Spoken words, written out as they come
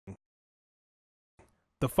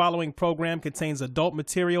The following program contains adult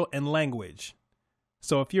material and language.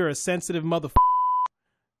 So if you're a sensitive motherfucker,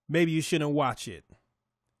 maybe you shouldn't watch it.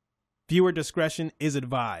 Viewer discretion is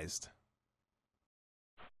advised.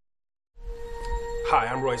 Hi,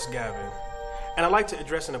 I'm Royce Gavin, and I'd like to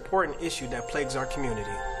address an important issue that plagues our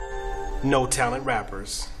community. No talent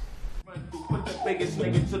rappers. Put the biggest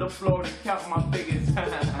nigga to the floor to count my figures.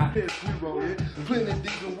 We roll it, plenty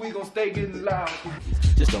deep and we gon' stay getting loud.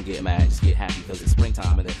 Just don't get mad, just get happy because it's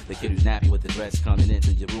springtime and the kid who's nappy with the dress coming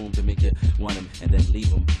into your room to make you want him and then leave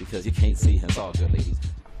him because you can't see him. It's all good, ladies.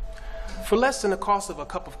 For less than the cost of a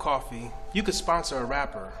cup of coffee, you could sponsor a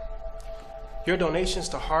rapper. Your donations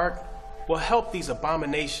to H.A.R.T will help these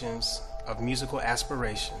abominations of musical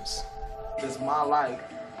aspirations. It's my life.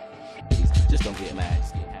 Just don't get mad,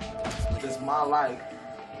 just get happy. It's my life.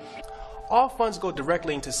 All funds go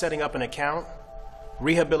directly into setting up an account,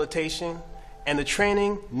 rehabilitation, and the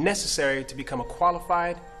training necessary to become a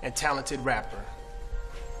qualified and talented rapper.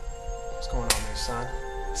 What's going on there, son?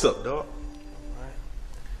 What's up, dog?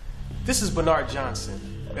 This is Bernard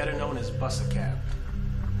Johnson, better known as Bust-A-Cap,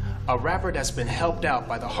 a rapper that's been helped out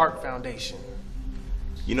by the H.A.R.T Foundation.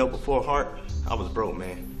 You know, before H.A.R.T, I was broke,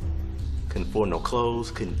 man. Couldn't afford no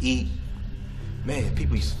clothes, couldn't eat. Man,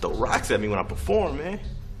 people used to throw rocks at me when I performed, man.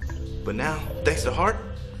 But now, thanks to H.A.R.T,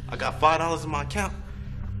 I got $5 in my account,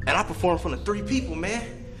 and I perform in front of 3 people, man.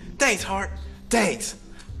 Thanks, H.A.R.T, thanks.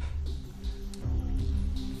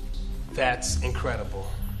 That's incredible.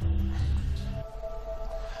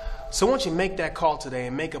 So won't you make that call today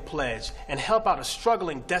and make a pledge and help out a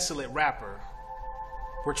struggling, desolate rapper?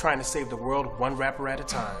 We're trying to save the world one rapper at a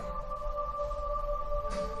time.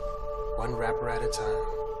 One rapper at a time.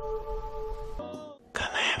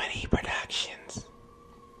 Calamity Productions.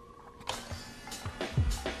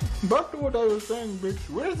 Back to what I was saying, bitch.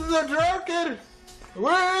 Where's the jacket?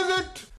 Where is it?